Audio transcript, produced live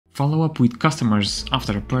follow up with customers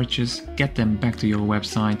after a purchase, get them back to your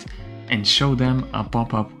website, and show them a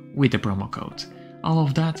pop-up with a promo code. All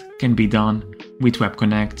of that can be done with Web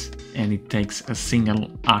Connect, and it takes a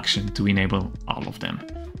single action to enable all of them.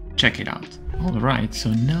 Check it out. Alright,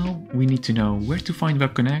 so now we need to know where to find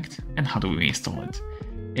Web Connect and how do we install it.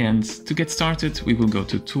 And to get started, we will go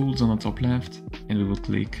to Tools on the top left and we will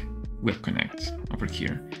click Web Connect over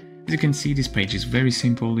here. As you can see, this page is very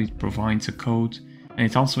simple. It provides a code and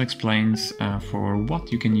it also explains for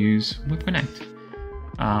what you can use Web Connect.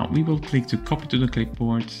 We will click to copy to the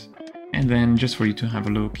clipboard, and then just for you to have a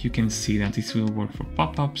look, you can see that this will work for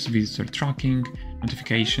pop-ups, visitor tracking,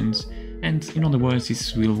 notifications, and in other words,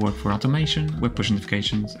 this will work for automation, web push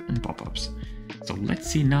notifications, and pop-ups. So let's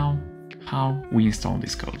see now how we install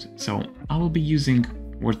this code. So I will be using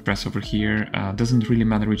WordPress over here. Doesn't really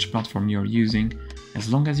matter which platform you're using. As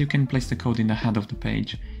long as you can place the code in the head of the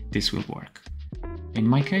page, this will work. In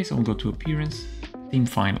my case, I'll go to Appearance, Theme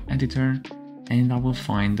File Editor, and I will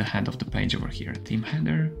find the head of the page over here, Theme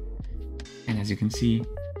Header. And as you can see,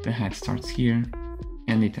 the head starts here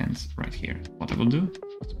and it ends right here. What I will do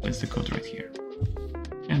is to place the code right here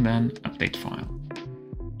and then update file.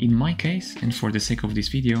 In my case, and for the sake of this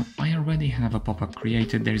video, I already have a pop-up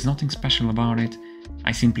created. There is nothing special about it.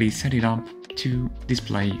 I simply set it up to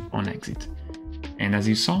display on exit. And as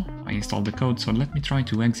you saw, I installed the code, so let me try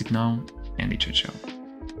to exit now and it should show.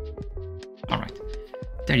 Alright.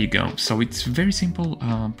 There you go. So it's very simple.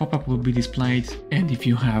 Pop-up will be displayed, and if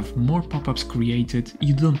you have more pop-ups created,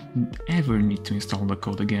 you don't ever need to install the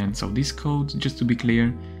code again. So this code, just to be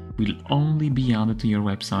clear, will only be added to your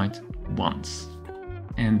website once.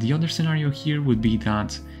 And the other scenario here would be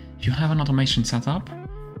that if you have an automation set up,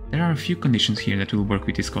 there are a few conditions here that will work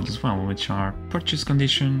with this code as well, which are purchase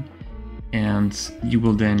condition, and you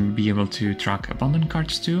will then be able to track abandoned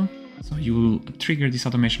carts too. So you will trigger this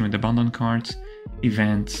automation with abandoned carts,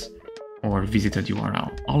 events, or visited URL.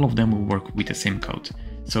 All of them will work with the same code.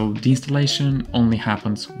 So the installation only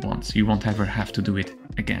happens once. You won't ever have to do it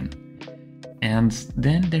again. And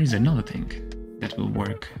then there is another thing that will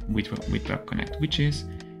work with Web Connect, which is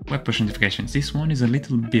web push notifications. This one is a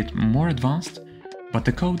little bit more advanced, but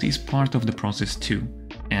the code is part of the process too.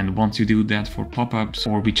 And once you do that for pop-ups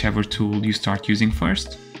or whichever tool you start using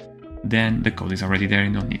first, then the code is already there,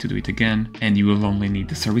 you don't need to do it again, and you will only need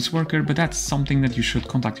the service worker, but that's something that you should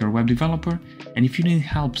contact your web developer. And if you need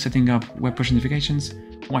help setting up web push notifications,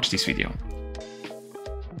 watch this video.